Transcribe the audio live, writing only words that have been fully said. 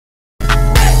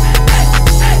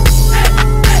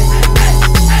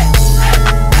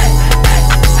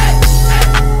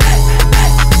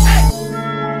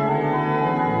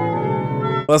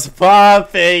What's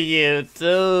poppin',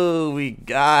 YouTube? We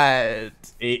got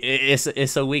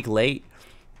it's a week late,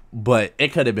 but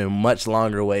it could have been much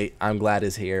longer wait. I'm glad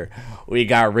it's here. We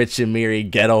got Rich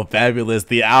Amiri, Ghetto, Fabulous,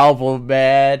 the album,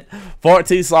 man.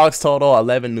 14 songs total,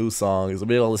 11 new songs.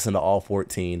 We're gonna listen to all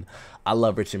 14. I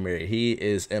love Rich Amiri. He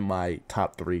is in my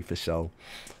top 3 for sure.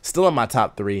 Still in my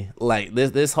top 3. Like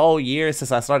this whole year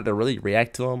since I started to really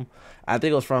react to him. I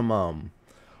think it was from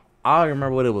I don't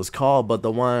remember what it was called, but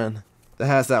the one that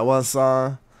has that one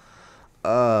song,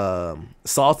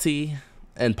 Salty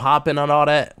and Poppin' and all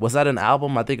that. Was that an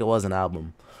album? I think it was an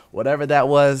album. Whatever that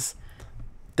was,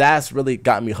 that's really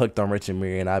got me hooked on Rich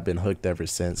Amiri, and I've been hooked ever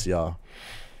since, y'all.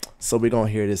 So we're gonna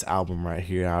hear this album right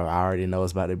here. I already know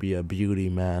it's about to be a beauty,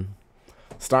 man.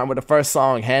 Starting with the first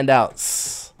song,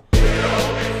 Handouts.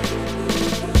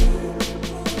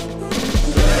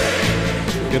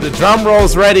 Get the drum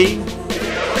rolls ready.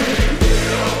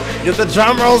 Get the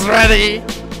drum rolls ready.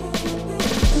 Real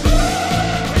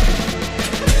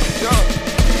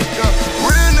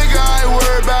nigga, I ain't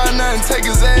worried about nothing. Take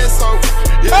his ass off.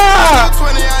 Yeah,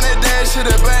 20 on that dash, shit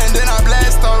up, and then I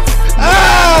blast off.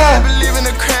 I believe in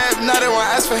the crab, now they want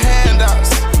to ask for handouts.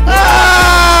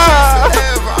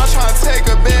 Forever, I'm trying to take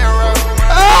a bed road.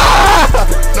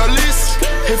 No lease,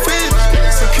 hit fees,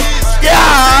 some keys.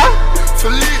 Yeah.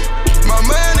 Philippe, my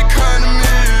money coming to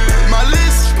me. My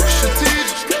list,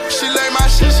 strategic. She lay my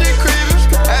shit, she creepin'.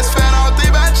 Ass fat, I don't think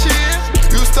about cheating.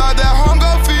 You start that home, go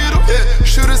feed em. Yeah,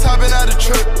 shooters hopping out the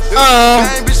truck.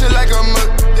 Bang bitches like a mug.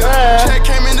 Yeah. Check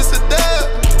came in, it's a dub.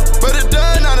 But it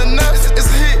done, not enough. It's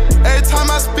a hit. Every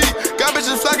time I speak, got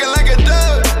bitches flocking like a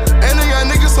dub. And they got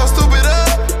niggas so stupid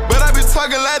up. But I be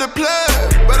talking like a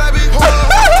plug. But I be poor.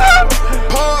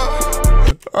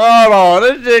 Hold on,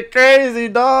 this shit crazy,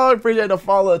 dog. Appreciate the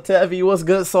follow, Tevi. What's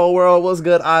good, Soul World? What's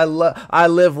good? I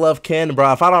live, love Ken,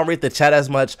 bro. If I don't read the chat as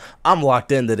much, I'm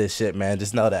locked into this shit, man.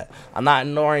 Just know that. I'm not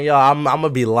ignoring y'all. I'm gonna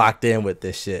be locked in with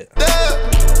this shit.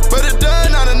 But it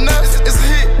done, not enough. It's a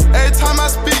hit. Every time I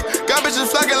speak, got bitches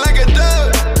flocking like a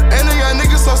dub. And they got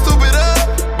niggas so stupid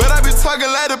up. But I be talking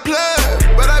like a plug.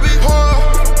 But I be poor.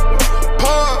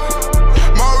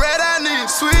 More red, I need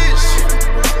switch.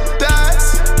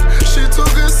 Dots. She too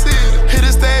good, see it. Hit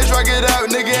the stage, rock it out.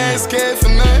 Nigga ain't scared for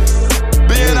nothing.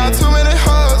 Being out too many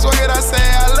hoes. What could I say?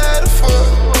 I love the fuck.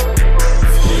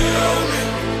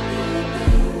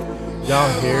 Y'all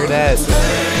hear that?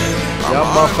 Y'all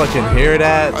motherfucking hear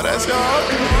that? Oh, that's y'all.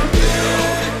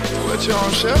 What you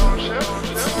on, chef?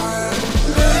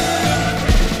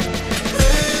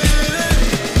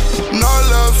 No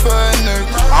love for a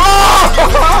nigga.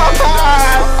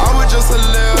 I was just a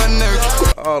little nigga.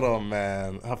 Hold on,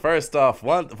 man. First off,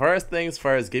 first things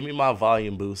first, give me my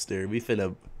volume booster. We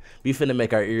finna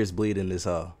make our ears bleed in this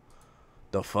hoe.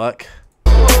 The fuck?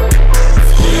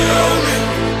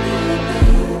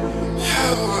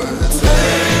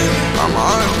 I'm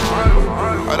on.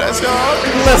 Oh, that's y'all.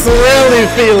 Let's really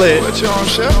feel it. What you on,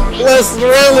 chef? Let's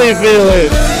really feel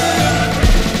it.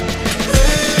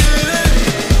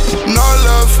 No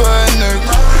love for a nigga.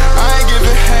 I ain't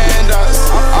giving handouts.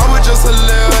 I was just a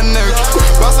little nigga.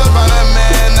 Bust up on that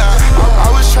man now. I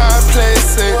was trying to play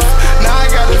safe. Now I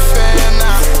got a fan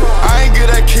now. I ain't good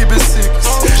at keeping secrets.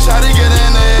 Shawty get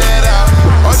in the head out.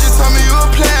 Oh, you told me you a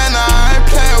player now. I ain't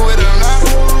playing with him now.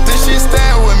 Then she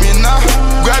stand with me now.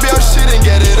 Grab your shit and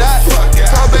get it out.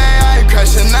 So bad I ain't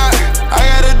crashing out. I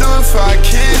gotta do it for our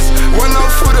kids. When no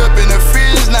food up in the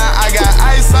fridge, now I got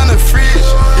ice on the fridge.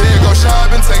 Yeah, go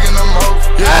shopping, taking them off.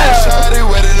 Yeah, shawty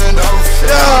wetter than dope.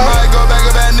 I might go back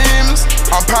up at Nemus.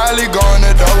 I'm probably going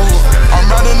to Dover. I'm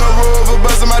riding the Rover,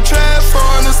 buzzing my trap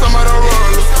phone and some of the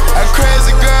rollers. At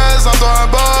crazy girls, I'm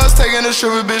throwing balls, taking the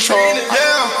shit with bitch home.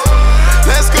 Yeah,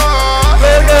 let's go.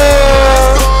 Let's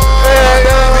go. My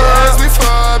baby asked me for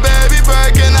a baby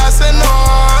break and I said no.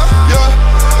 Yeah,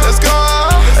 let's go.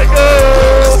 Let's go.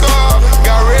 Let's go.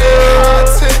 Got red hot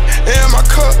tit in my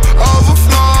cup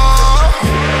overflow.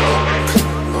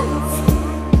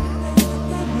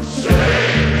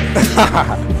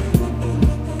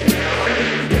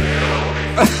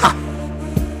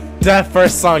 That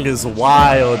first song is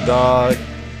wild, dog.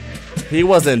 He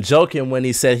wasn't joking when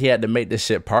he said he had to make this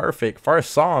shit perfect. First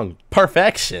song,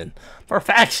 perfection.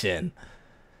 Perfection.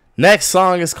 Next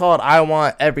song is called I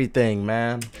Want Everything,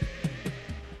 man.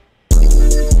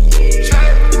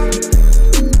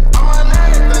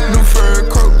 New fur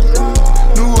coat,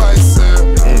 new white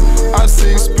cell. I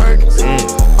 6 perks,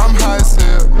 I'm high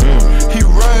cell. He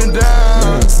run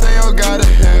down, say you gotta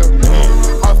help.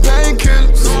 I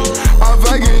painkillers, I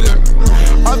Vicodin.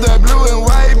 I'm that blue and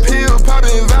white pill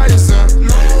popping Vicodin.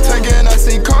 Taking I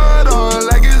see card on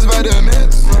like it's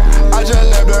vitamins. I just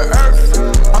left the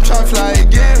earth.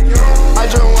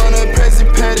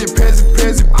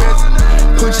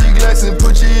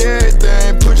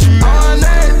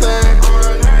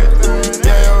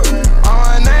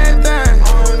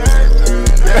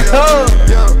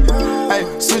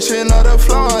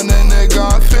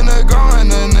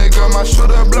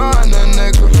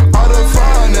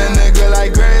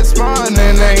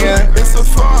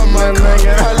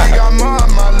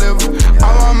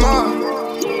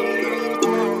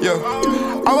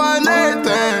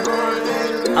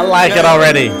 like it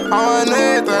already. I want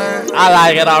everything. I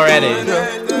like it already.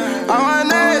 I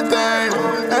want everything.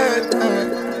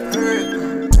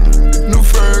 New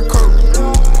fur coat,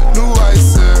 new white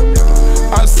silk.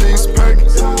 I 6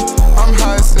 perks, I'm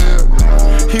high silk.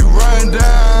 He run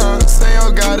down, say I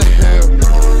gotta help.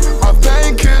 I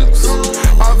painkillers,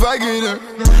 I Vicodin.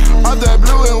 I'm that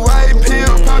blue and white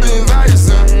pill, popping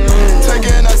Visor.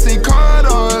 Taking icy card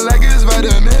on like it's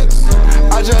vitamins.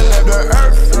 I just left the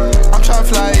earth, I'm tryna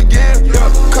fly again.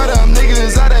 Cut up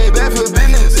niggas out, they bad for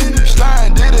business.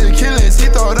 Slime did the killings, he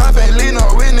thought off, ain't leave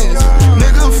no witness.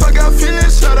 Nigga, fuck out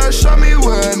feelings, shut up, show me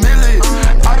where a mill is.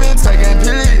 I been taking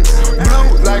pills,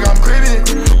 blue like I'm cribbing,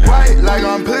 white like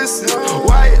I'm pussy,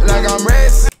 white like I'm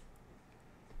racing.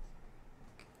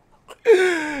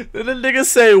 Did the nigga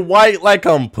say white like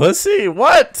I'm pussy?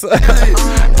 What?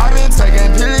 I been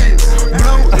taking pills,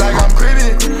 blue like I'm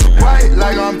cribbing, white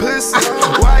like I'm pussy,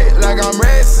 white like I'm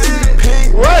racing,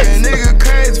 pink. What? Nigga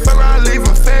crazy, fuck around, leave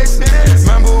a face.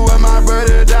 Remember when my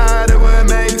brother died, it would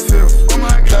make me feel.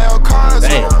 Play your cards,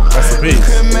 damn, that's a you piece.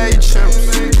 could make chips.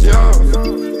 Yo,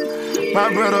 my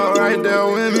brother right there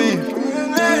with me.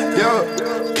 Yo,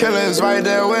 killers right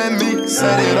there with me.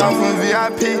 Set it off on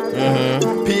VIP,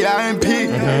 PIMP.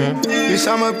 Bitch,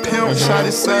 I'm a pimp, shot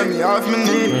it, set me off my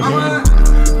knee.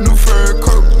 New fur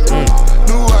coat,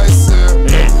 new white silk.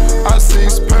 I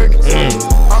 6 perks,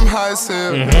 I'm high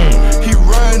silk. He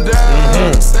run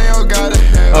down, say I gotta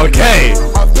help. Okay.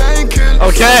 I painkillers,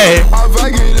 Okay. I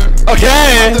Vicodin.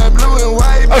 Okay. That blue and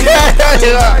white. Okay.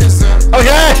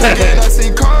 Okay. Again, I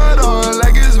see card on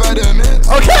like it's vitamins.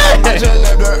 I Okay. just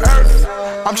left the earth,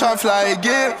 I'm tryna fly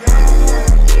again.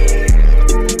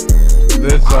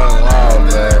 This song, wow,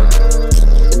 man.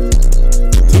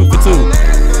 2 for 2.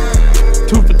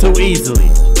 2 for 2 easily.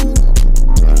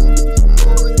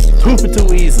 2 for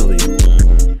 2 easily.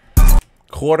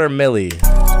 Quarter milli.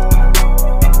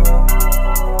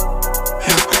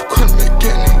 Couldn't make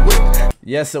any way.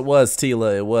 Yes, it was,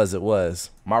 Tila. It was.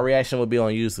 My reaction would be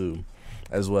on YouTube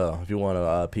as well, if you want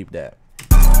to peep that.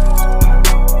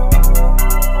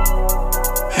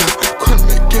 Couldn't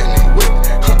make any way.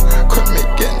 Couldn't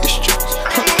make any stress.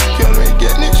 Couldn't make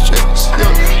any stress. Yo,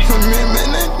 yeah.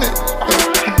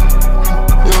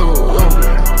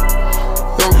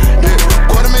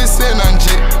 $250,000 sitting on J.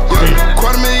 Yo,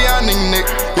 $250,000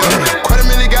 nigga. Yo,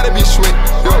 $250,000 gotta be sweet.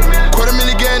 Yo,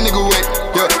 $250,000 get a nigga wet.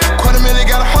 Yo, $250,000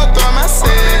 got a hot throw on my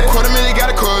set. $250,000 got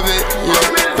a Corvette. Yo,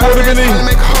 $250,000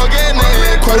 make a whole get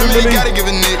nigga. $250,000 gotta give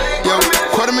a nigga. Yo,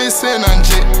 $250,000 sitting on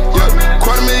J. Yo,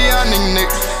 $250,000 nigga.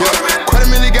 Yo,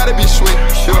 $250,000 gotta be sweet.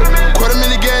 Yo,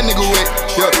 $250,000 get a nigga wet.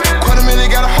 Yo,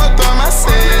 $250,000 got a hot throw on my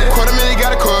set. $250,000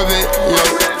 got a Corvette. Yo,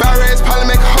 5 rats probably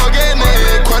make a whole get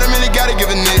nigga. $250,000 gotta give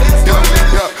a nigga.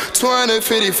 Yo,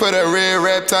 250 for the red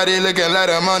rap, thought he looking like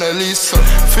a Mona Lisa.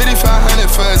 5,500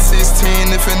 for a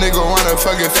 16 if a nigga wanna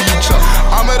fucking feature.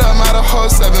 I'm at a model whole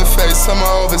 7 face, summer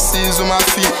overseas with my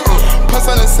feet. Plus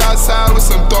on the south side with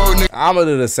some throw nigga. I'ma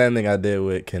do the same thing I did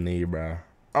with Kenny, bro.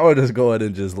 I would just go ahead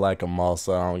and just like them all,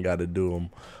 so I don't gotta do them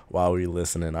while we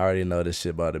listening. I already know this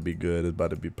shit about to be good. It's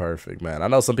about to be perfect, man. I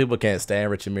know some people can't stand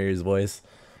Rich Amiri's voice,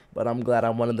 but I'm glad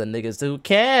I'm one of the niggas who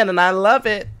can, and I love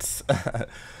it.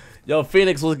 Yo,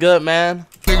 Phoenix was good, man.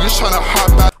 Niggas tryna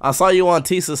hop out. I saw you on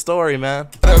Tisa's story, man.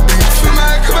 Yeah,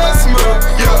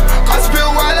 I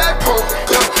spill while I poke.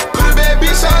 Yeah, put a bad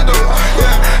bitch on door.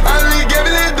 Yeah, I only gave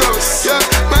it a dose. Yeah,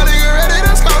 my nigga ready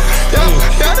to smoke. Yeah,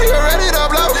 y'all nigga ready to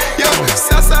blow. Yeah,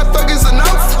 Southside fuck is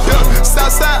enough. Yeah,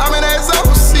 Southside, I'm in that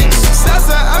zone. See,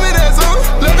 Southside, I'm in that zone.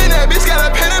 Loving that bitch, got a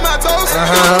pen in my toes.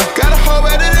 Got a hoe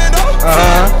better than dope.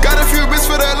 Got a few bits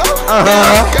for the low.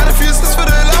 Got a few sis for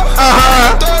the low.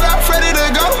 Throw it up, ready to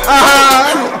go.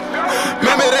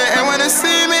 Remember that, and when they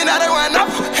see me, now they want to know.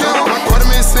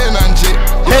 $250,000 sitting on J.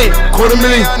 Hey,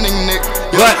 $250,000.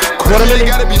 What? $250,000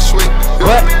 gotta be sweet.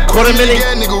 What? $250,000.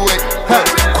 Get a nigga wet.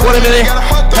 $250,000. Got a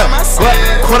hot throw on my What?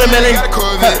 set. $250,000. Got a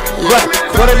Corvette. What?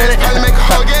 $250,000. Probably make a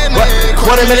whole get What? nigga.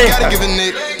 $250,000. Gotta give a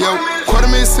nigga. Yo,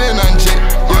 $250,000 sitting on J.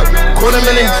 Yo,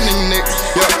 $250,000 nigga.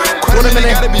 Yo, $250,000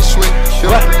 gotta be sweet.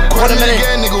 Yo, What? $250,000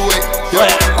 get a nigga wet. Yo,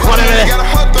 What? $250,000. got a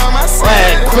hot throw on my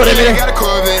set. $250,000. Got a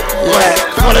Corvette. Yo, What?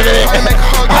 $250,000. probably make a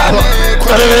whole get nigga.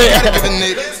 $250,000. Gotta give a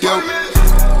nigga. Yo.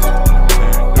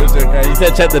 You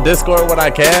said check the Discord when I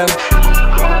can.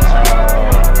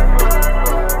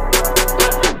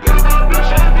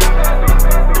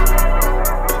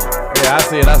 Yeah, I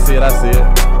see it.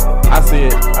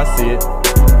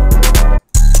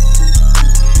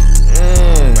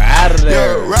 Out of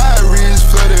there. Yo, ride rings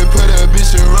flooded, put a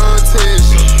bitch in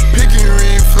rotation. Picky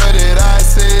ring flooded, I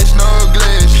says no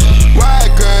glitch.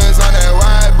 White girls on that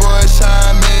white boy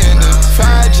shine in the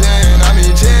 5 gen, I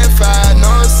mean Gen 5.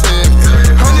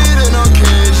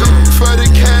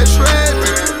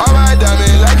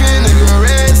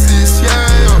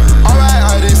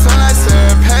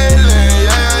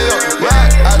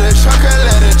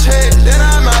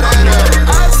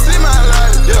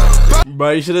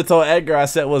 you should have told Edgar I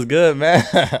said what's good, man.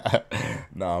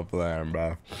 No, I'm playing,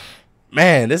 bro.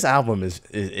 Man, this album is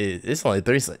it's only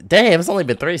 3. Damn, it's only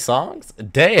been 3 songs.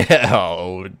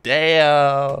 Damn.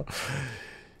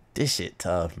 This shit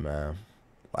tough, man.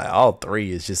 Like all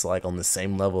 3 is just like on the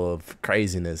same level of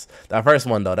craziness. That first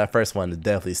one though, that first one is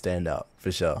definitely stand out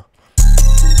for sure.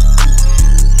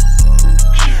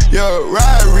 Yo,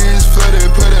 ride reeds flooded,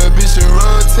 put a bitch in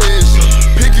rotation.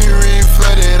 Picky ring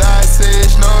flooded, ice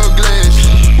age, no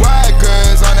glitch. White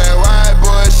girls on that white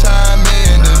boy shine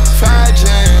in the 5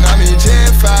 gen. I mean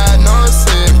Gen 5, no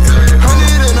safety.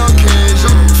 100 in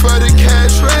occasion for the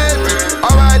cash rate.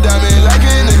 Alright, diamond like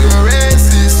a nigga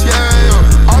racist, yeah, yo.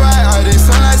 Alright, all this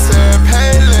on like Sarah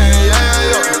Palin, yeah,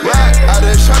 yo. Rock out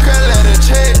the chocolate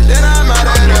check, then I'm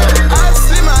out of there. I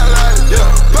see my life, yeah.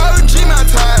 Bo G my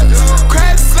ties,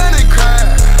 crack Sunday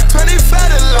crack, 25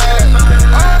 to life.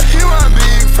 Oh, he want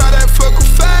big, fry that fuck with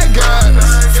 5 guys.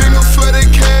 Finger for the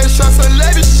cash, on some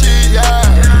levy shit, yeah.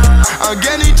 I'm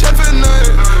getting each other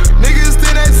nut, niggas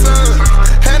think they son.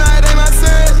 And I ain't my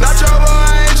son, not your boy,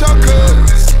 I ain't your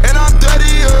cuz. And I'm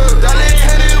dirty up, that lit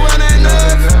handed one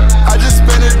enough. I just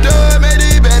spent a dub, made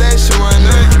it bad, that shit one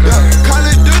up, yeah. Call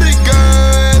it duty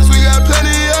guns, we got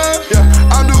plenty of, yeah.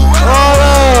 I'm the one,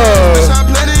 bitch, I'm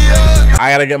plenty of.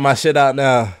 I gotta get my shit out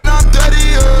now. I'm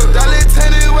dirty up, that lit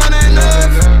handed one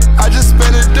enough. I just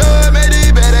spent a dub, made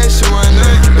it bad, that shit one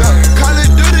up, yeah. Call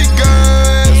it duty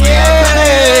guns, we got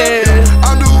plenty of, yeah.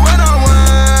 I'm the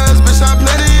one-on-ones, bitch, I'm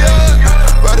plenty of.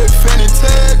 But if any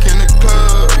tech in the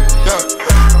club, yeah.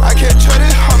 I can't try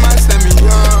it, how might send me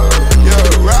up,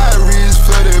 yeah. Ride reeds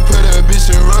flooded, put a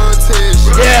bitch in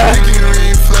rotation. Yeah. Picky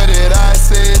ring flooded, ice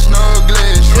age, no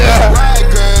glitch. Yeah. White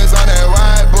girls on that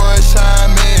white boy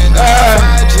shine in.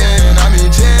 5 gen, I mean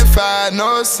Gen 5,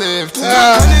 no safety.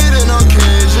 100 in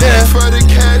occasion for the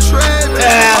cash rate.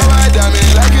 Alright,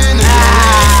 diamond like a nigga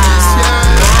racist,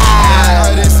 yeah.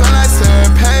 All this on like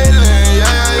Sarah Palin,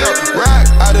 yeah. Rock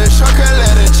out the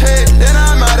chocolate check, then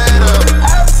I'm out of there.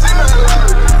 I see my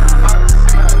life.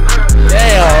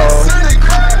 Damn. Sunday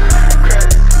crack.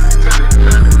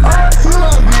 Oh, you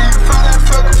want me for that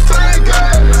fucking 5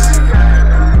 guys.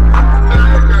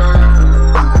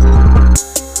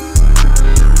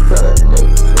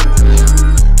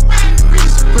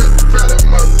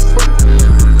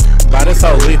 Bro, this so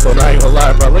lethal, not even gonna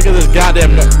lie, bro. Look at this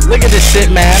goddamn, look at this shit,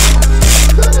 man.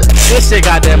 This shit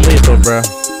goddamn lethal, bro.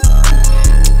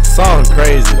 Song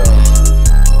crazy though.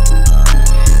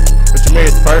 But your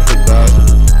is perfect, dog.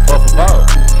 4 for 4.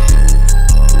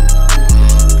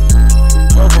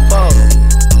 4 for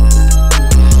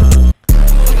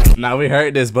 4. Now we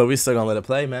heard this, but we still gonna let it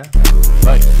play, man.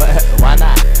 But why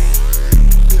not?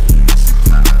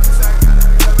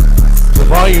 The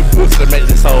volume booster make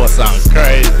this whole sound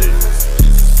crazy.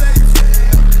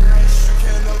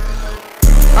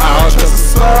 I don't trust a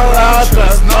soul, I don't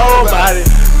trust nobody.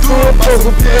 Threw a post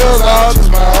of pills, I don't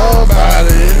trust my whole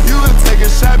body. You would take a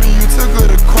shot and you took her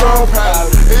to Chrome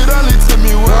Pilot. It only took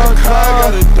me 1 car,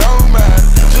 got a dome man.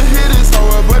 Just hit this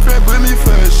hoe, a boyfriend put me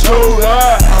for a show.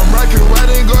 I'm rocking white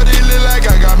and gold, it look like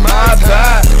I got my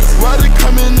tie. Water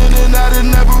coming in and out, it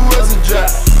never was a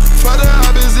drop. For the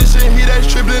opposition, he that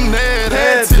stripping head.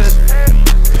 Head titch.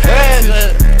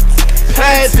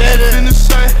 Finish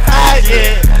shirt, high,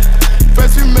 yeah.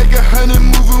 First we make 100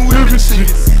 moving with the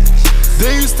cheese.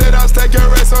 Then you stayed out, stack your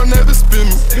racks, I'll never spin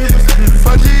me.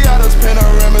 Fudgy autos,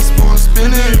 panorama, spoon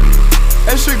spinning.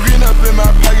 Extra green up in my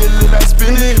pocket, look like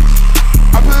spinning.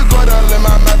 I put gold all in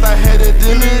my mouth, I had it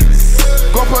in it.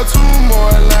 Go put 2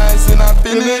 more lines and I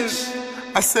finish.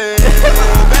 I said,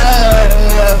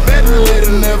 better late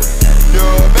than never. Yo,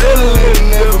 better late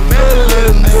than never, better late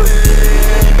than never.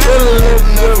 Better late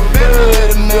than never, better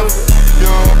late than never.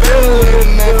 Yo, better late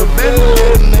than never, better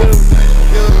late than never.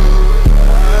 Yo,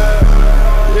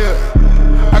 yeah.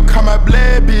 I call my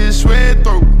black bitch red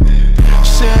throat.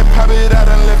 She ain't pop it out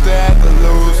and left her at the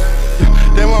lows. Yeah.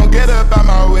 They won't get up out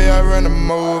my way, I run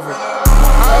them over.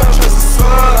 I don't trust a soul,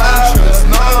 I don't trust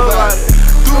nobody.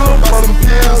 Threw up on some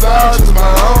pills, I don't trust my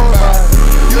own body.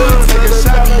 You would take a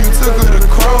shot and you took her to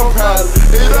Chrome Pilot.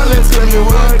 It only took me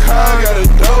 1 car, got a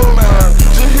dome man.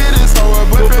 Just hit this hoe, a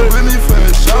boyfriend with me for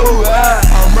a show.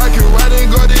 I'm rocking white and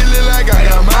gold, it look like I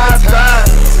got my time.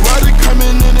 Water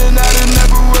coming in and out, it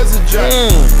never was a drop.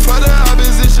 For the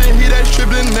opposition, he that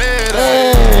stripping head.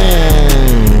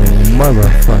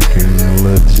 Motherfucking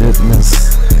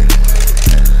legitness.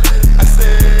 I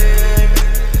said,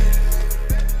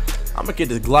 I'm gonna get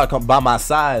this Glock by my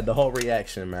side, the whole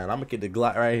reaction, man. I'm gonna get the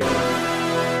Glock right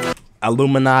here.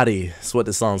 Illuminati, that's what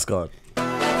the song's called.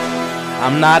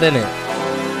 I'm not in it.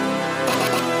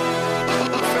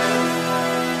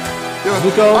 yeah.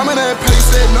 Zuko. I'm in that pace,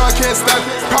 said no, I can't stop it.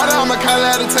 Proud of my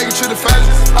collar to take it to the fight.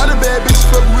 Other bad bitches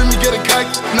fuck with me, get a kite.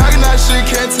 Knocking out shit,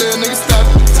 can't tell niggas stop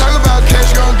it. Talk about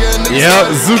cash, gon' get a nigga. Yep,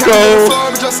 Zuko.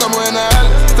 But just somewhere in the alley.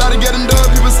 Started getting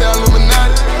dope, people say I'm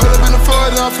Illuminati. Put up in the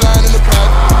Ford, and I'm flying in the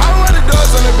private. I want the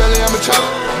doors on the belly, I'm a chopper.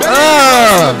 Belly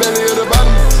on the belly of the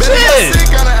bottom. Belly got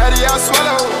sick, on the addy, I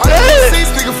swallow. On the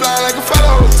seats, nigga flying like a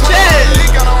fellow.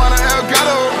 Leak, I don't want a El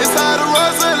Gato. It's how the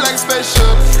roads look like a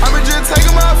spaceship. I'ma just take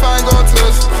him off, I ain't gon'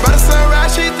 touch. By the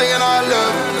sunrise, she thinking I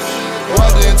love.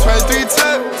 Walked in 23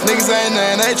 tips. Niggas ain't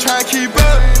nothing, they tryna keep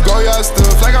up. Go y'all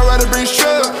stuff like I'd rather bring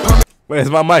strip. Wait, is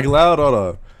my mic loud? Hold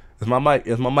on. Is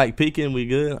my mic peaking? We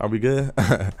good? Are we good?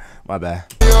 My bad.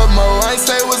 I ain't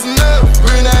say what's enough.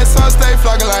 Green ass sauce, stay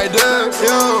flocking like ducks.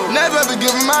 Yo, never ever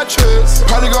give him my trust.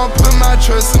 Probably gon' put my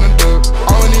trust in the duck.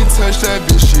 I don't need to touch that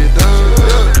bitch shit,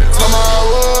 duck. Tell my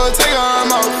wood, take her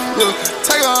arm off. Yeah,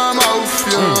 take her arm off.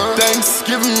 Yeah,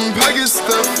 Thanksgiving pocket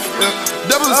stuff. Yeah,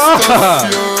 double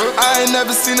stuff. Yeah, I ain't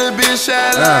never seen a bitch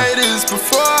shine like this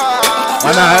before.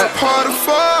 Why not? Part of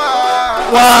four.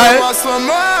 Why?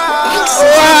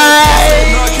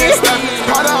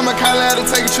 Proud of my collar to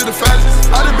take it to the fight.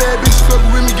 All the bad bitches fuck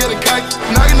with me, get a kite.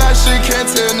 Knocking out shit, can't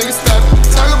tell niggas stop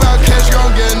it. Talk about cash,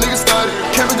 gon' get a nigga started.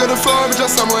 Can't be good to fall, but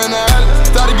just somewhere in the alley.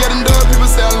 Started getting dope, people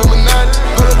say I'm Illuminati.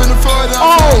 Put up in the Ford, and I'm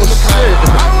flying in the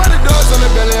private. I want the doors on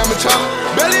the belly, I'm a chopper.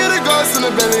 Belly of the ghost and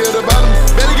the belly of the bottom.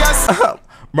 Belly got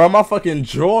bro, my fucking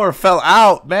drawer fell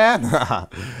out, man.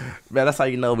 Man, that's how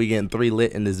you know we getting 3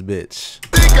 lit in this bitch.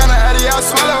 On the addy, I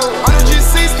swallow. On the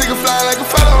GC, nigga flying like a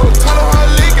fellow. Total hard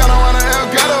leak, I don't want a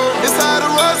El Gato. It's how the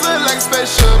roads look like a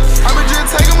spaceship. I'ma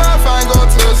just take him off, I ain't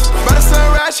gon' touch. By the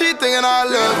sunrise, she thinking I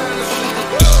love.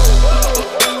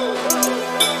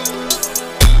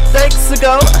 Thanks to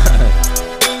go.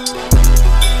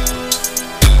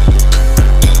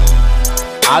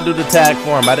 I'll do the tag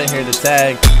for him. I didn't hear the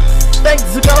tag. Thanks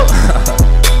to go.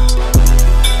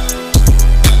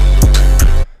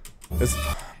 It's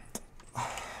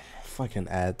fucking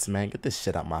ads, man. Get this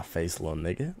shit out my face, little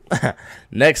nigga.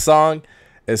 Next song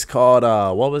is called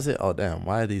what was it? Oh damn,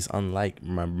 why are these unlike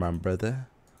my brother?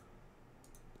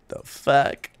 The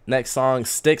fuck? Next song,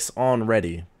 Sticks on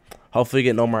Ready. Hopefully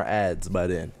get no more ads by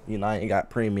then. You know, I ain't got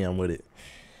premium with it.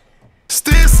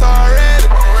 Sticks already,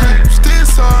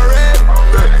 sticks already.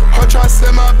 Ho try to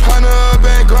set my partner up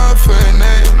and going for a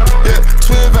name. Yeah,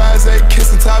 twin vibes, they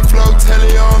kissing top flow,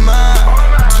 telly on mine.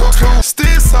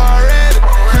 Sticks already,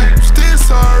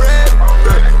 sticks already.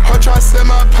 Ho try to set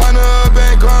my partner up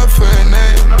and going for a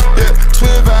name. Yeah,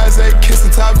 twin vibes, they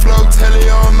kissing top flow, telly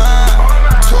on mine.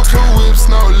 Two whips,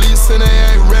 no lease, and they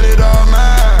ain't rented all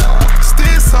mine.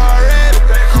 Sticks already,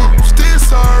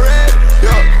 sticks already.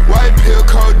 Yeah, white pill,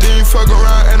 codeine, fuck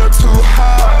around, and I'm too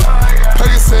hot.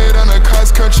 Peggy said on the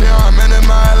cross country, I'm in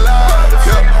my life.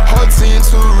 Yeah, whole team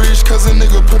too rich, cause a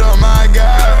nigga put on my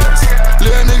guys.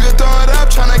 Little nigga throw it up,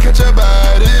 tryna catch a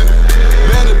body.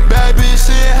 Man, the bad bitch,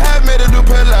 she ain't half made her do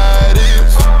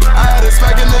Pilates. I had to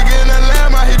smack a nigga in the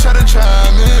lamb, he tried to try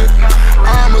me.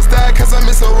 I almost died cause I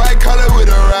miss a white collar with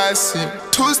a rice seat.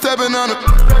 Two-stepping on it,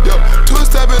 yo,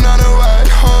 two-stepping on the white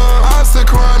hole. I'm still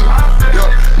crying, yo,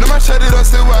 no my shut it up,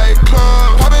 still white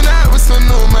club. Popping out with some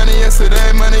new money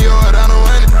yesterday, money or I don't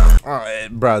want it.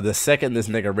 Alright, bro, the second this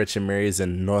nigga Rich Amiri is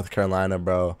in North Carolina,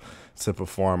 bro, to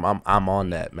perform, I'm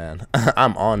on that, man.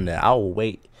 I'm on that. I'll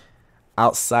wait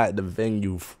outside the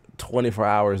venue 24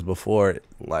 hours before it.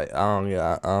 Like,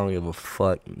 I don't give a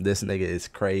fuck. This nigga is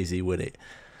crazy with it.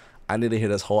 I need to hear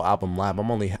this whole album live. I'm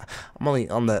only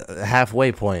on the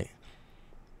halfway point.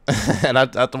 And I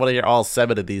want to hear all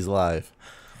 7 of these live.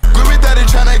 Daddy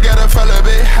tryna get a fella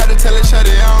bit, had to tell her shut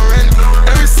it already.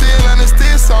 Every seal on the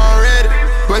sticks already,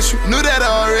 but you knew that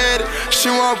already. She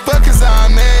won't fuck cause I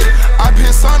made it. I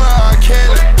piss on her R.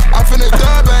 Kelly. I finna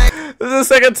dub ain't. This is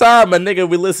the second time a nigga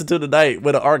we listened to tonight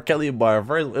with an R. Kelly bar.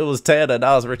 First it was Ted and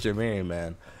now it's Richard Mary,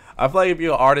 man. I feel like if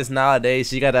you're an artist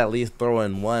nowadays, you gotta at least throw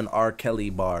in one R. Kelly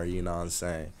bar, you know what I'm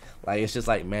saying? Like it's just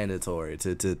like mandatory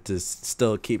to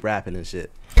still keep rapping and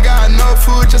shit. Got no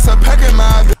food, just a pack in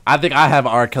my. I think I have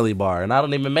an R. Kelly bar and I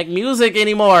don't even make music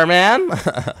anymore, man.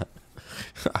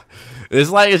 It's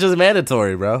like it's just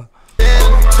mandatory, bro.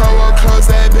 Close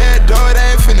that bed door,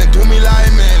 they ain't finna do me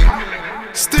like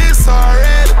man. Sticks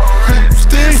already,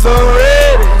 sticks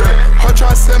already. Ho try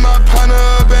to set my partner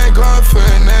up and going for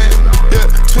a name. Yeah,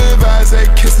 twin vibes, they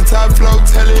kissing top flow,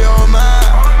 telly on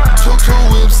mine. Two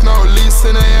whips, no lease,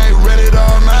 and they ain't rented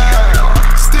all mine.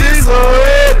 Sticks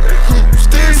already,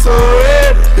 sticks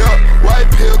already. Yeah,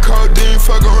 white pill, codeine,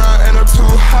 fuck around, and I'm too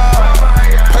hot.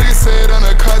 Peggy said on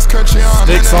the cross country, I'm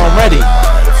Sticks already.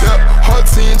 Yeah, whole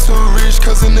team too rich,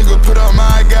 cause a nigga put on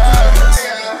my guys.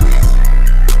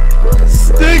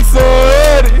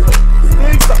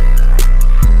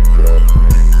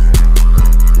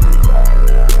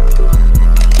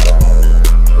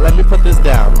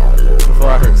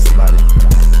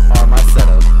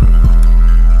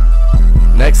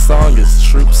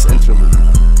 Troops interlude.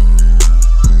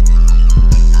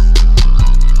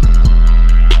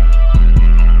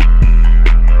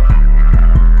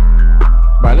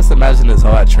 Bro, just imagine this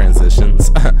whole had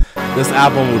transitions. This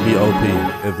album would be OP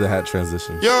if it had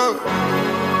transitions. Yo,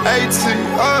 18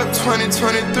 up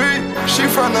 2023. She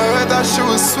from the hood, thought she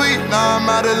was sweet. Now I'm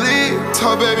out of league.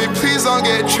 Told baby, please don't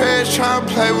get trash, tryna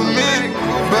play with me.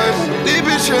 But these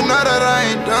bitches know that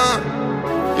I ain't done.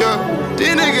 Yo,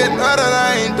 these niggas know that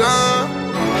I ain't done.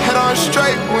 Head on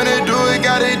straight, when they do it,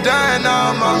 got it done.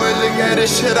 Now mama look at this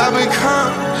shit I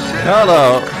become.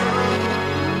 Hello.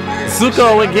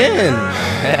 Zuko again.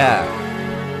 Yeah.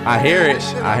 I hear it.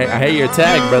 I hear your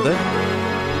tag, brother.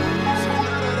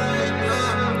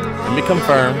 Let me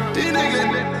confirm.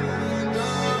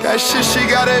 That shit she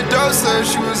got a dose of,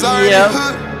 she was already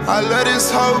hooked. I love this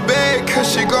whole bag, cause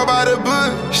she go by the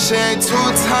book. She ain't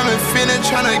two-timing finna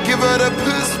tryna give her the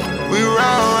pussy. We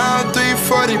round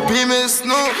 340 beaming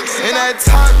Snoop. In that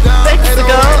top down,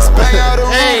 808s, bang out the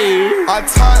roof. I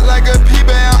talk like a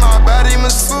P-Bay on my body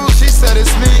masseuse. She said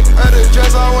it's me, other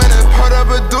dress I went and put up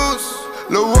a deuce.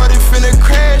 Lil' Woody finna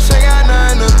crash, ain't got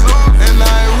nothing to lose. And I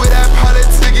ain't with that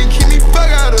politic and keep me fuck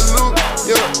out of loop.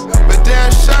 Yeah, but damn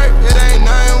shirt, it ain't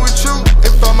nothing with you.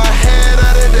 If on my head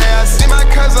of the day, I see my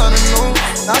cousin on the news.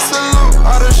 I salute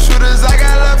all the shooters, I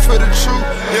got love for the truth.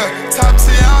 Yeah, top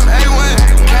tier, I'm A1.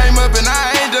 Came up and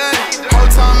I ain't done. Whole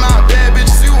time out, bad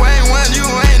bitches, you ain't one, you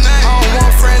ain't nothing. I don't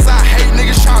want friends, I hate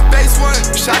niggas tryna face one.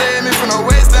 Shot at me from the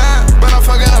waist down, but I'm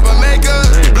fucking up a makeup.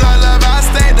 Blood love, I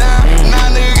stay down.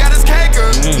 Nah, nigga got his cake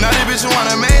up. Now these bitches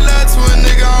wanna make love to a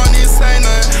nigga, I don't need to say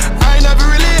nothing. I ain't never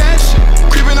really had shit.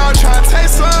 Creeping out tryna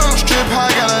taste some. Strip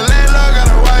high, got a lay low,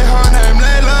 got a white hoe named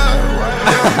Layla.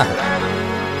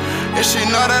 And she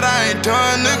know that I ain't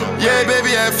done, nigga. Yeah,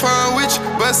 baby, had fun with you,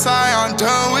 but sorry, I'm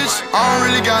done with you. I don't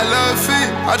really got love for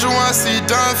you, I just wanna see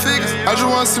done figures. I just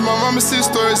wanna see my mama see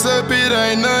stories up, it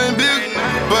ain't nothing big.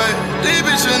 But these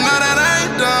bitches know that I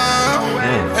ain't done.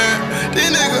 And these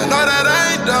niggas know that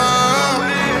I ain't done.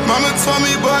 Mama told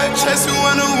me, boy, chase you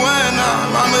one to one.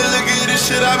 Mama, look at this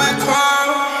shit I become.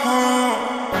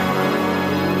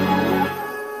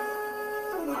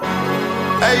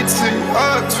 18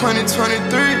 up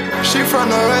 2023. She from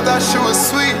the hood, thought she was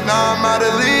sweet. Now I'm out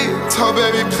of league. Told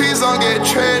baby, please don't get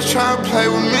trash, tryna play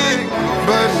with me.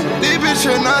 But these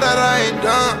bitches know that I ain't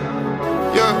done.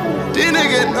 Yeah, these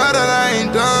niggas know that I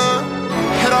ain't done.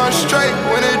 Head on straight,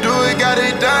 when they do it, got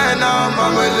it done. Now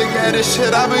mama look at this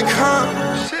shit I become.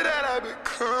 Shit that I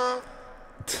become.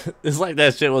 It's like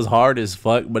that shit was hard as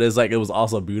fuck, but it's like it was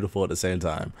also beautiful at the same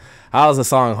time. How is a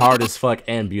song hard as fuck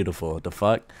and beautiful? The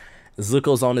fuck?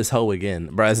 Zuko's on his hoe again,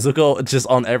 bro. Zuko just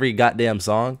on every goddamn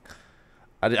song.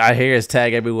 I hear his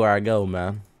tag everywhere I go,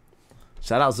 man.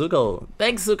 Shout out Zuko.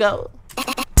 Thanks, Zuko.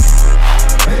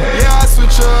 Yeah, I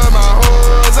switch up my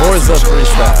hoes. I switch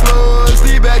up my flows.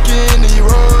 Be back in the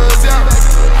roads,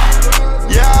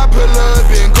 yeah, I pull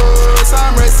up in goals.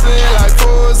 I'm racing like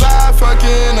fools. I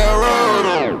fucking a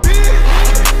road.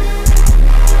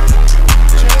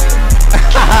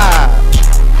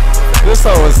 This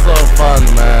song was so fun,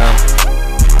 man.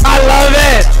 I love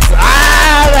it!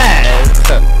 I love it!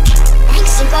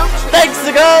 Thanks, Zuko. Thanks,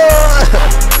 Zuko!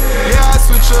 Yeah, I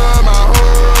switch up my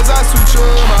hoes, I switch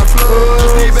up my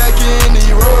flows. Be back in the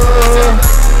roads,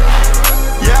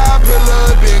 yeah, I pull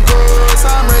up in goals.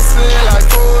 I'm racing like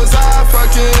fools, I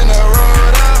fucking a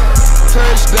road.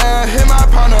 Touchdown, hit my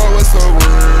partner, what's the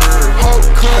word? Hope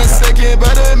come second,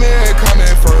 but the mirror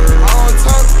coming first. I don't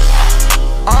talk,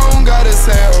 I don't gotta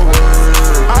say a word.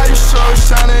 I show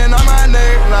shining on my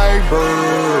neck like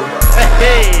bird.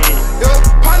 Hey! Yo,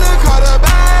 partner caught a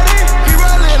body, he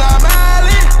rolling on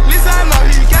Molly. At least I know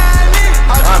he got me.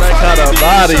 Partner caught a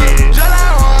body. Just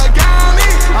like origami.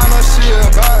 I know shit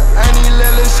about any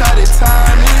little shot it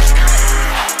timing.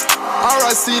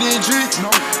 RICDG,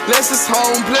 Lexus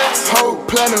home plex, hope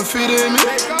platinum feeding me.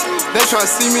 They try to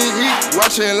see me eat,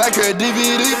 watching like a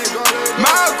DVD.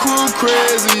 My crew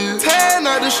crazy, tearing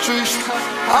up the streets.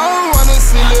 I don't wanna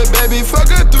see little baby fuck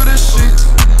her through the sheets.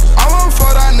 I won't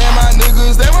fall down there, my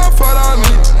niggas, they won't fall on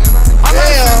me. I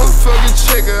might fuck a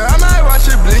checker, I might watch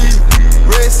it bleed.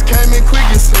 Race came in quick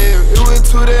as hell, it was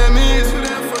too damn easy.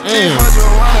 300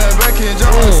 wanna break in,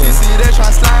 jump on CC, they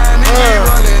try slime me.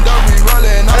 Rolling, don't be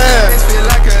rolling, no face feel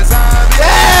like a zombie.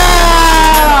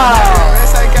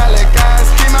 Rest like Alec guys,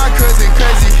 keep my cousin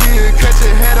crazy here. Cut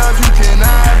your head off, you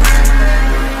cannot breathe.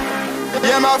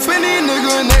 Yeah, my funny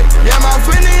nigga neck. Yeah, my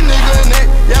funny nigga neck.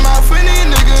 Yeah, my funny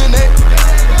nigga neck.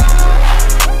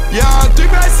 Yeah, I'm 3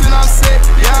 packs and I'm set.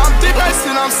 Yeah, I'm 3 packs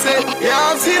and I'm set. Yeah,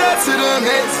 I'm teed up to the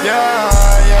mix. Yeah.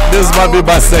 This might be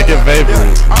my second favorite.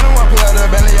 I don't want to pull out the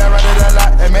belly, I ride it a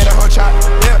lot and made a whole chop.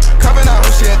 Yeah, coming out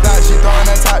when she a thought, she throwing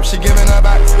the top, she giving her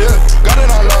back. Yeah, got it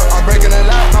on low, I'm breaking a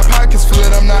lot, my pockets full of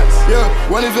them knots. Yeah,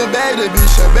 won't even bag the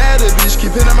bitch, a bad bitch,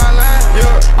 keep hitting my line.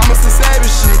 Yeah, I'm a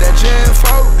savage shit, that gin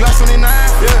 4, glass 29.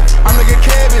 Yeah, I'm like a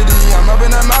cavity, I'm up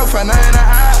in the mouth, and I in the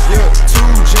eye. Yeah, 2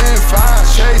 gin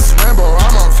 5, Chase Rambo,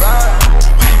 I'm on fire.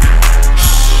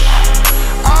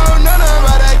 I don't know nothing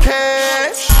about that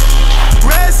cash.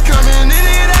 Rest coming in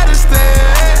and out of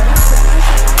state.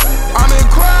 I'm in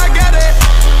quiet, got it.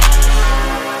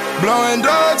 Blowing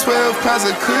door, 12 pounds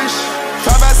of kush.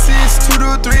 5x6, 2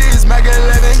 to 3s, Mac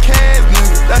 11K,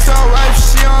 nigga. That's her wife,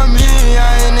 she on me,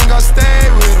 I ain't even gon' stay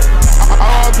with her.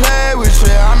 I won't play with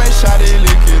you, I make sure they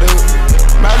lick it up.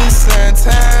 Miley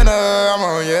Santana, I'm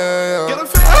on, yeah. Get a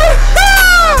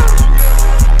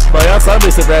But y'all saw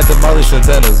me subscribe to Miley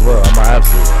Santana as well. I'm gonna have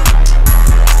to.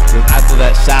 After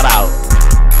that, shout out.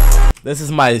 This is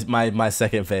my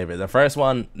second favorite. The first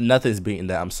one, nothing's beating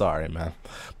that. I'm sorry, man.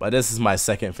 But this is my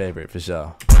second favorite for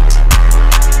sure.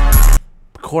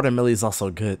 Quarter Milli is also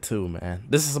good too, man.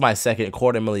 This is my second.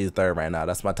 Quarter Milli is third right now.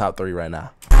 That's my top 3 right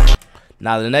now.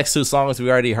 Now the next 2 songs we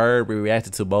already heard. We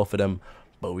reacted to both of them,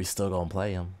 but we still gonna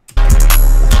play them.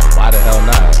 Why the hell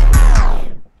not?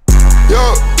 Yo,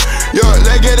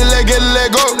 let get it, let go.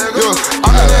 Yo,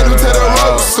 I'm in that new to the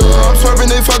road, so I'm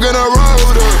swerving, they fucking the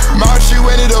road. March, she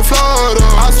went to the floor,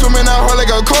 I'm swimming out hard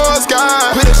like a coast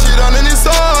guy. Put that shit on and it's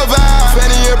over.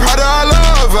 Fanny and Prada, I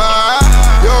love her.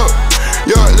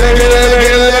 Yo, let get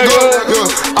it, let go. Yo,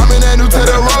 I'm in that new to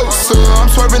the road, so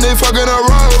I'm swerving, they fucking the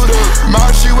road.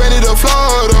 March, she went to the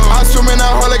floor, I'm swimming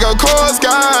out hard like a coast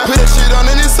guy. Put that shit on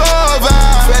and it's over.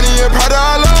 Fanny and Prada,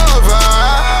 I love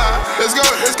her. Let's go.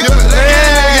 Yo,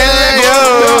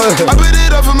 I put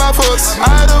it up for my folks. I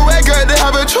had to wake up, they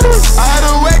have a choice. I had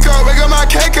to wake up my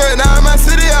cake up. Now in my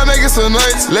city, I make it some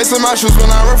noise. Lacing my shoes when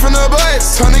I run from the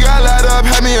boys. Tony got light up,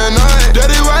 had me annoyed.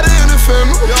 Dirty water in the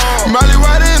film, Molly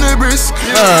water in the brisk.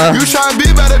 You tryna be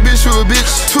by the bitch, you a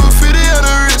bitch. 250 on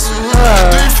the wrist,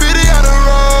 350 on the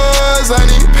rose. I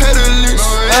need pedalings.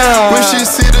 When she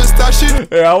see the star, she.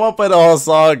 Yeah, I won't play the whole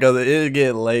song because it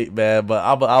get late, man. But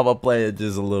I'ma play it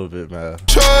just a little bit, man.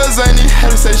 Chores, I need how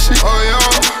to say shit. Oh yo,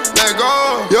 let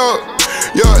go. Yo,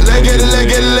 let get it, let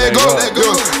go.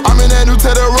 Yo, I'm in that new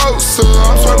to the road, so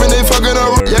I'm swerving, they fucking the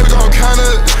road. Yeah, we gon'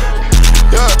 kinda.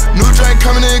 Yeah, new drink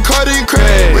coming in, cutting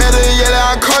crazy. Red and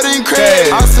yellow, I'm cutting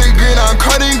crazy. I see green, I'm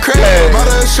cutting crazy.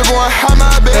 Mother sugar won't have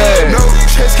my bed. No,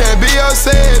 chase can't be your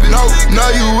savior. No,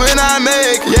 you when I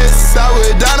make. Yes, I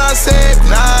would down, I said.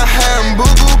 Now I have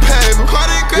boo-boo paper.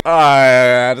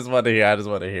 Alright, I just want to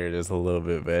hear this a little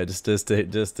bit, man. Just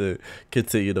to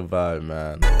continue the vibe,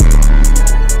 man.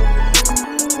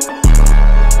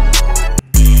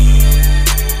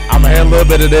 I'm gonna hear a little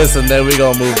bit of this and then we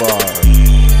gonna move on.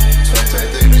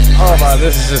 Oh my,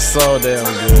 this is just so damn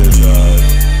good, dog.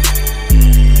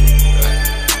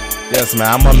 Yes,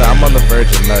 man, I'm on the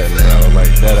verge of nothing, bro.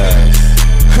 Like that ass.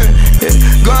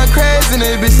 Going crazy in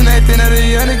this bitch and they think that a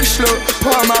young nigga slow.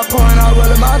 Pour my point, I roll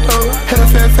in my dough. Hit a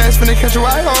fair fast finna catch a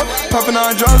white hoe. Poppin'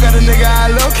 on drugs, got a nigga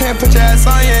I low. Can't put your ass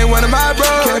on, you ain't one of my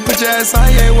bros. Can't put your ass on,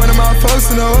 you ain't one of my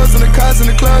folks. And the hoes and the cars and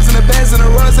the clubs and the bands and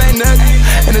the rose ain't nothing.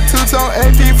 And the two-tone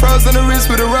AP froze on the wrist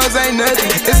with the rose ain't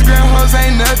nothing. Instagram hoes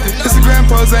ain't nothing, Instagram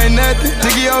pose ain't nothing.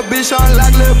 Diggy your bitch on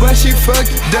lock, little but she fuck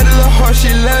it. Dirty little horse,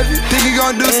 she love it. Think you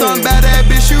gon' do something about that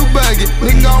bitch, you bug it.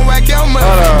 Nigga gon' whack your money,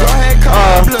 go ahead, call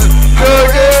my blood.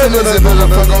 Going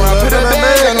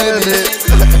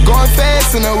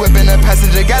fast in the whip and the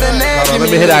passenger got a name. Let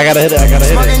me hit it, I gotta hit it.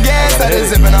 Smoking gas out of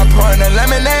zip and I'm pouring a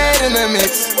lemonade in the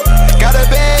mix. Got a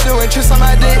bed doing tricks on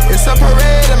my dick, it's a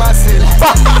parade in my city.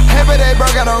 Half of that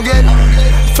broke, I don't get it.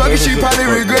 Fuck it, she probably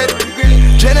regret it.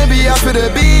 Jenna be out for the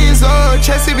bees, oh,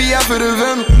 Chessie be out for the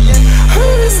venom. Who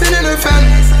is sitting in the family?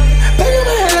 Back in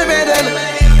my head, I made that.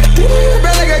 Did you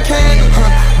bread like a candy?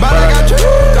 But I got you,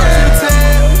 don't you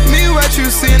tell me what you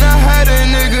seen, I had a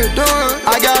nigga doing.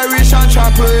 I got rich, I'm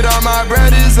tryna put on my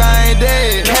brothers, I ain't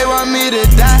dead. K want me to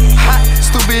die, hot,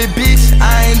 stupid bitch,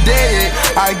 I ain't dead.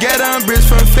 I get them bricks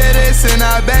from FedEx and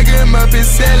I bag him up and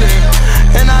sell him.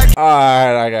 And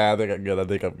Alright, I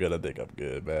think I'm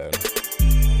good, man.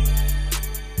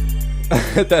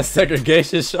 That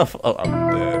segregation shuffle, oh,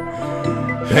 I'm dead.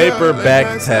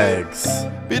 Paperback tags.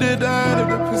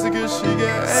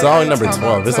 Song number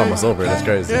 12. It's almost over. That's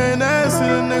crazy.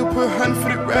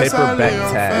 Paperback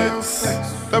tags.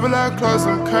 Double out close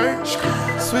on curve.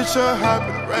 Switch your hop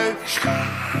and rave.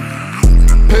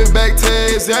 Paperback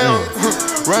tags, yeah.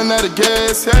 Run out of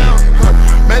gas, yeah.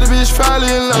 Made a bitch fall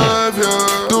in love,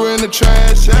 yeah. Doing the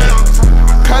trash, yeah.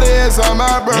 Cut heads on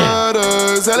my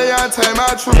brothers. Elion take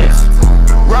my troops.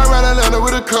 Ride around Atlanta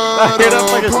with a car.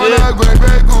 Pull out great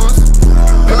goose.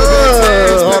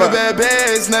 Paper bad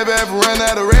bags, never ever run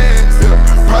out of reds.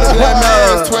 Part of that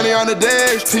mask, 20 on the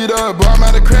dash. Teed up, bomb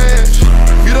out of crash.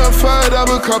 You done fucked up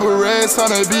a couple reds on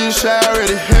a beach I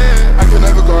already had. I can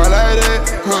never go out like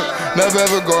that. Never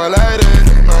ever go out like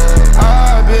that.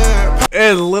 I've been.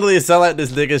 It literally sounds like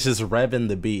this nigga's just revving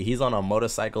the beat. He's on a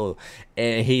motorcycle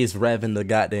and he's revving the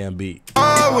goddamn beat.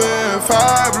 I win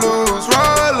 5 blues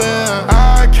rolling.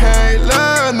 I can't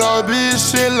love no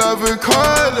bitch, she love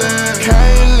recording.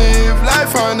 Can't live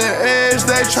life on the edge,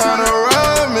 they tryna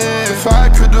roll me. If I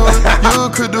could do it, you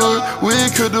could do it, we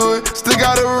could do it. Still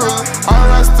got a rule.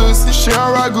 Alright, Stussy, she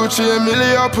on rock Gucci.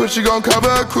 Emilio put you gon' cover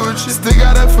a coochie. Still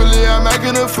got a fully, I'm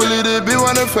making it fully. The bitch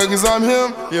wanna fuck cause I'm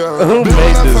him. Yeah, who made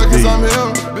this beat?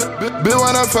 Bitch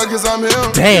wanna fuck cause I'm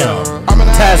him. Damn. I'm an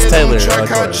Taz Taylor.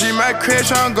 G, my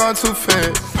crash, I'm going too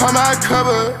fast. Pop my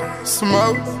cover,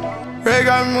 smoke. Ray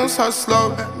got me move so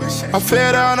slow. I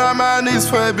fell down on my knees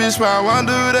for a bitch, but I won't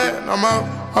do that no more.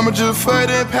 I'ma just fuck it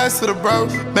and pass to the bro.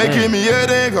 They give me a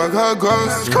then gon' go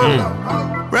ghost.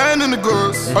 Ran in the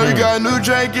ghost. Oh, you got a new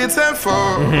drink, get 10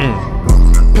 for.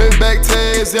 Pick back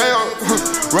tags, yeah.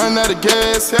 Run out of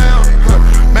gas, yeah.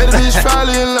 Made a bitch fall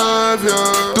in love,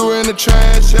 yeah. Doing the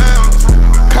trash,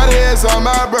 yeah. Cut heads on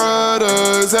my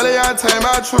brothers. Elion take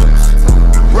my troops.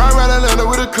 Ride around Atlanta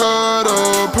with a car,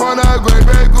 pouring out great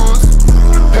goose.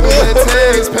 Paper bad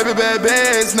tags, paper bad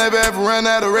bags, never ever run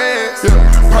out of reds.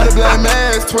 Yeah. Part of black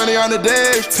mask, 20 on the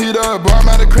dash. Teed up, bomb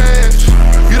out of crash.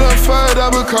 You done fucked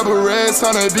up a couple reds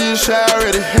on a beach I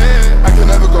already had. I can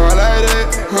never go out like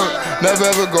that. Never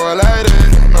ever go out like that.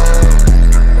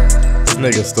 This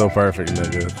nigga's still perfect,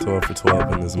 nigga. 12 for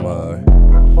 12 in this mug.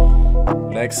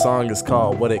 Next song is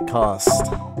called What It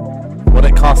Cost. What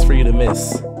it cost for you to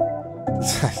miss.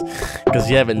 Because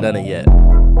you haven't done it yet.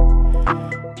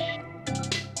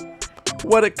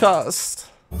 What it cost.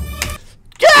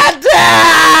 God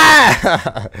damn!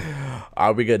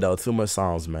 Alright, we good though. 2 more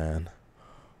songs, man.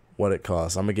 What it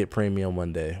cost. I'm gonna get premium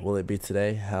one day. Will it be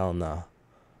today? Hell no.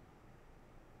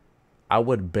 I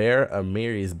would bear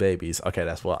Amiri's babies. Okay,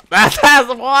 that's wild. That's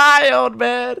wild,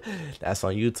 man. That's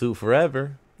on YouTube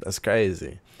forever. That's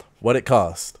crazy. What it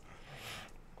cost.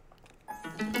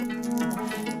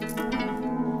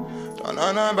 Don't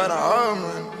know nothing about the old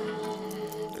man.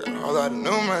 Got a whole lot of new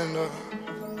man though.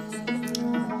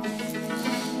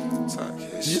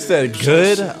 You said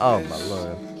good? Oh my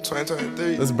lord.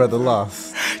 2023. This brother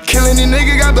lost. Killing these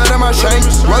niggas, got blood in my shank.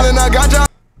 Rolling, I got y'all.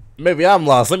 Maybe I'm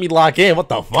lost. Let me lock in. What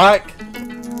the fuck?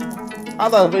 I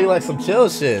thought it'd be like some chill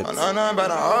shit. Don't know nothing about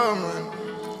the old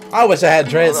man. I wish I had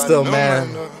dreads still,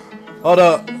 man. Hold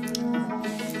up. Talk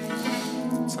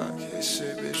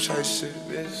shit, bitch. Try shit,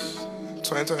 bitch.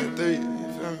 2023. You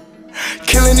feel me?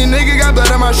 Killing these niggas, got blood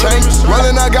in my shank.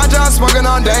 Rolling, I got y'all smoking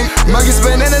on dank. Monkeys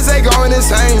bananas, they going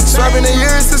insane. Swerving the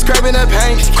years, to scraping the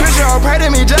paint. Christian all pray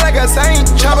to me just like a saint.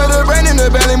 Chopper the brain in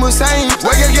the belly, Musain.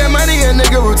 Wake up, get money, a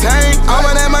nigga routine. I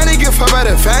want that money, get fucked by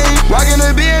the fame. Walking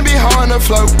the B&B, hoe on the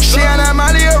float. She on that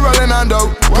money, or rolling on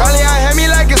dope. Probably I had me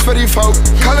like it's for these folk.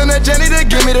 Calling the Jenny to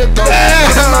give me the throat.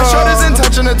 Putting my shoulders and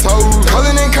touching the toes.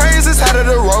 Calling in curries inside of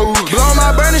the road. Blowing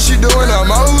my burner, she doing the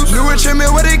most. New rich and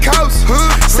what it costs,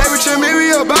 Stay with your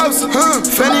Amiri, your boss,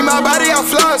 Fanny my body, I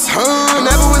floss,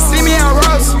 Never would see me out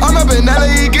Ross. I'm up in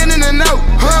LA, getting the note,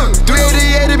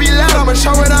 388 to be loud. I'ma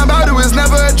show what I'm about, it was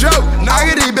never a joke.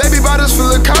 I get these baby bottles full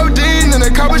of codeine and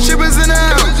a couple shippers in the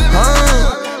house.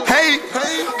 Hey,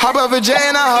 hop up a J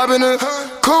and I hop in a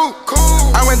coupe.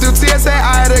 I went through TSA,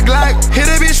 I had a Glock, hit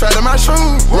a bitch right in my shoe.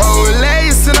 Roll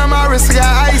lace, sit on my wrist, I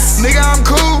got ice. Nigga, I'm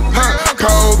cool.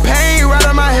 Cold pain right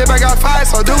on my hip, I got 5,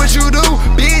 so do what you do,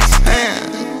 bitch.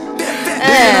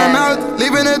 Digging her mouth,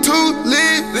 leaving her tooth,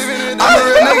 leave. I'm a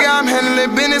real nigga, I'm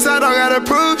handling business, I don't gotta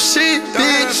prove shit,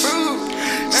 bitch.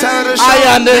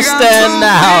 I understand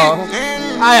now.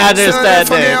 I understand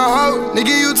it.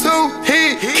 Nigga, you too.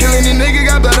 Killing these niggas,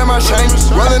 got blood in my shank.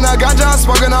 Rolling, I got y'all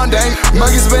smoking on dank.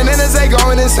 Monkeys bananas, they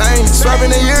going insane. Swerving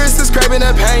the years, to scraping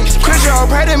the paint. Christian all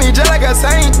pray to me just like a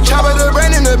saint. Chopper the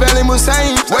brain in the belly,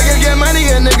 Musain. Wake up, get money,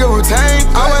 a nigga routine.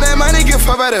 I want that money, get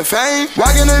fucked by the fame.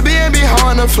 Walking the B&B, hoe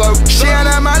on the float. She on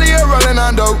that molly, or rolling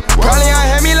on dope. Probably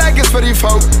I had me like it's for these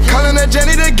folk. Calling the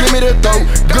Jenny to give me the throat.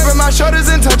 Gripping my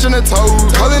shoulders and touching the toes.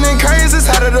 Calling in curries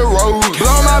inside of the road.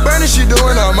 Blowing my burner, she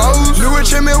doing the most. New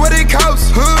rich and what it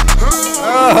costs,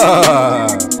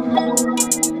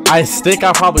 I think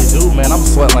I probably do, man. I'm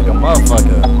sweating like a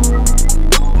motherfucker.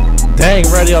 Dang,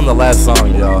 ready on the last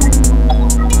song, y'all.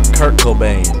 Kurt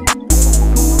Cobain.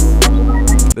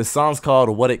 This song's called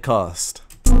What It Cost.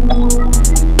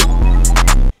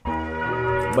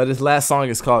 But his last song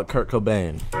is called Kurt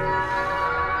Cobain.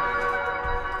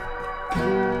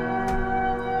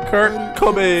 Kurt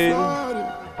Cobain.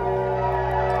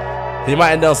 He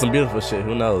might end up some beautiful shit.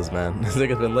 Who knows, man? This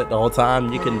nigga's been lit the whole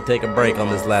time. You can take a break on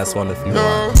this last one if you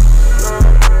want.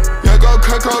 Yeah, go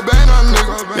Kurt Cobain on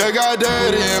nigga. Yeah, got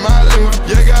dirty in my lip.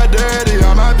 Yeah, got dirty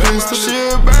on my pistol. She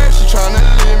a bad, she tryna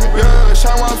leave me. Yeah,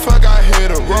 shot one fuck, I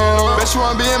hit her wrong. Bet she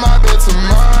wanna be in my bed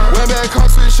tomorrow. Went back home,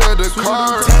 switch up the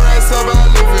car. 10 racks up, I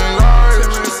live in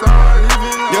large.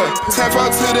 Yeah, 10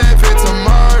 fuck to that fit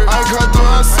tomorrow. I cut through,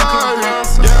 I'm sorry.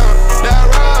 Yeah, that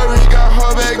Rari got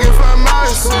her begging for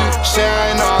mercy. She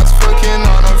ain't know I was fucking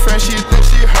on her friend. She think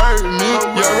she hurt me.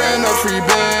 Yeah, ran a free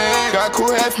band. Got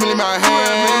cool half million in my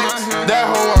hand.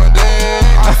 That hoe on dead.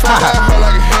 I felt that hoe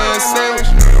like a hand sandwich.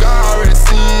 Got already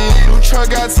seen. New truck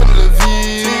got to the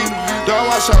V. Don't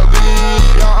watch your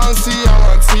beat. Y'all on C,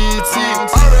 I'm on TT.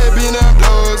 Already been up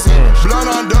dozing. Blown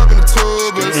on dope in the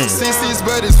tubers. 60s,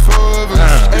 but it's Forbes.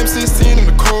 M16 in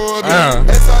the Corbin.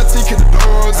 SRT kick the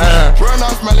doors. Run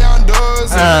off my Leon doors.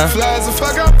 Flies the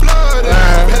fuck I flooded.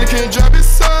 Pelican drop it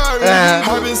sorry.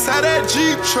 Hop inside that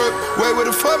Jeep truck. Wait, where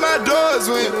the fuck my doors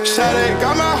went? Shawty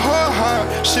got my whole heart.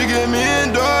 She give me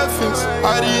endorphins.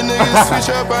 All these niggas switch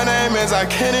up on names. I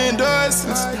can't endorse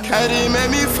this. I didn't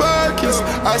make me focus.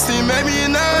 I see make me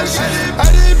nauseous. I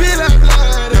didn't be like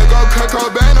blood. Yeah, go Kurt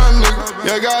Cobain on nigga.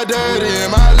 Yeah, got dirty in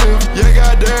my lip. Yeah,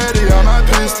 got dirty on my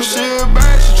pistol. She a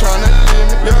bad, she tryna leave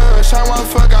me. Yeah, shot one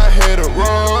fuck, I hit her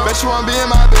wrong. Bet she wanna be in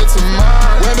my bed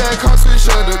tomorrow. Went back home, switch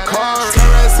up the car. 10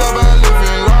 racks up, I live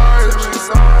in large.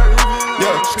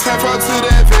 Yeah, 10 fuck to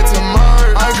that fit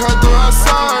tomorrow. I cut through, I'm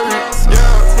sorry.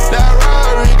 Yeah, that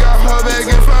Rari got her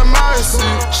begging for mercy.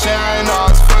 She ain't know I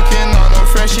was fucking on her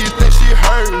friend. She think she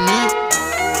hurt me.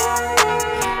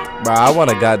 Bro, I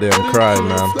wanna goddamn cry,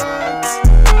 man.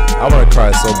 I wanna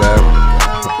cry so bad.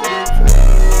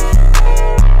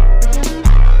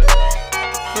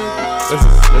 This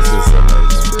is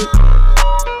amazing.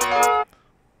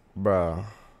 Bro.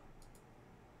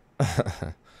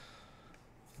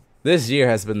 This year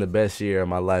has been the best year of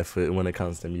my life when it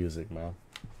comes to music, man.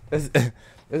 This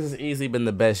has easily been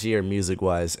the best year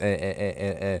music-wise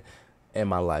in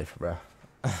my life, bro.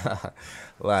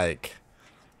 Like,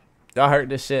 y'all heard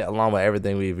this shit along with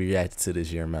everything we've reacted to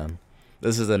this year, man.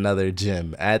 This is another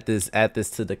gem. Add this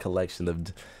to the collection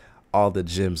of all the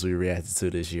gems we reacted to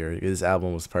this year. This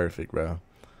album was perfect, bro.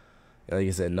 Like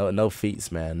I said, no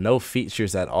feats, man. No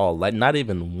features at all. Like, not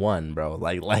even one, bro.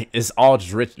 Like it's all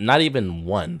just Rich. Not even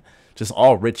one. Just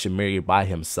all Rich Amiri by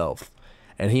himself.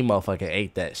 And he motherfucking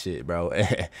ate that shit, bro.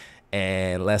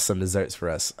 And left some desserts for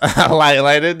us.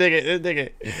 like this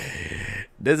nigga.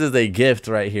 This is a gift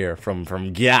right here from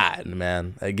God,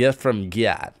 man. A gift from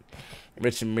God.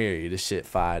 Rich Amiri, this shit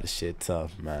fire, this shit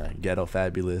tough, man. Ghetto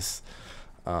fabulous.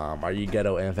 Are you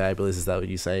ghetto and fabulous? Is that what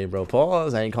you saying, bro?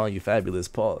 Pause. I ain't calling you fabulous.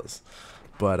 Pause.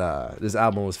 But this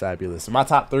album was fabulous. My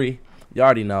top 3, you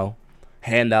already know.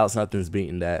 Handouts, nothing's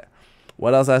beating that.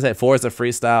 What else did I say? 4 is a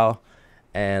freestyle,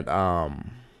 and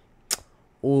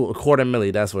ooh, Quarter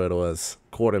Milli. That's what it was.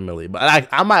 Quarter Milli. But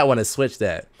I might want to switch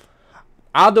that.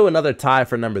 I'll do another tie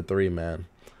for number 3, man.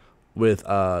 With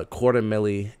Quarter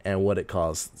Milli and What It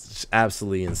Costs. It's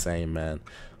absolutely insane, man.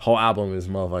 Whole album is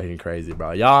motherfucking crazy,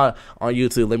 bro. Y'all on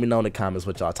YouTube, let me know in the comments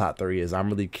what y'all top 3 is. I'm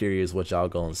really curious what y'all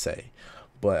gonna say.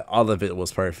 But all of it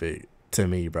was perfect to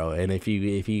me, bro. And if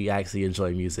you actually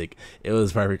enjoy music, it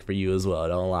was perfect for you as well.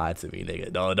 Don't lie to me,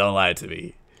 nigga. Don't lie to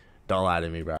me. Don't lie to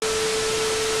me, bro.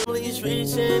 Please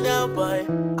reaching out, but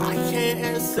I can't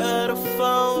answer the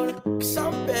phone. Cause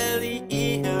I'm barely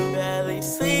eating, barely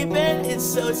sleeping. It's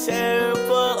so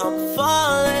terrible. I'm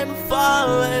falling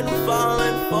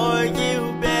for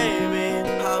you, baby.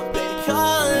 I've been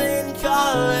calling,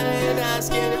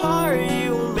 asking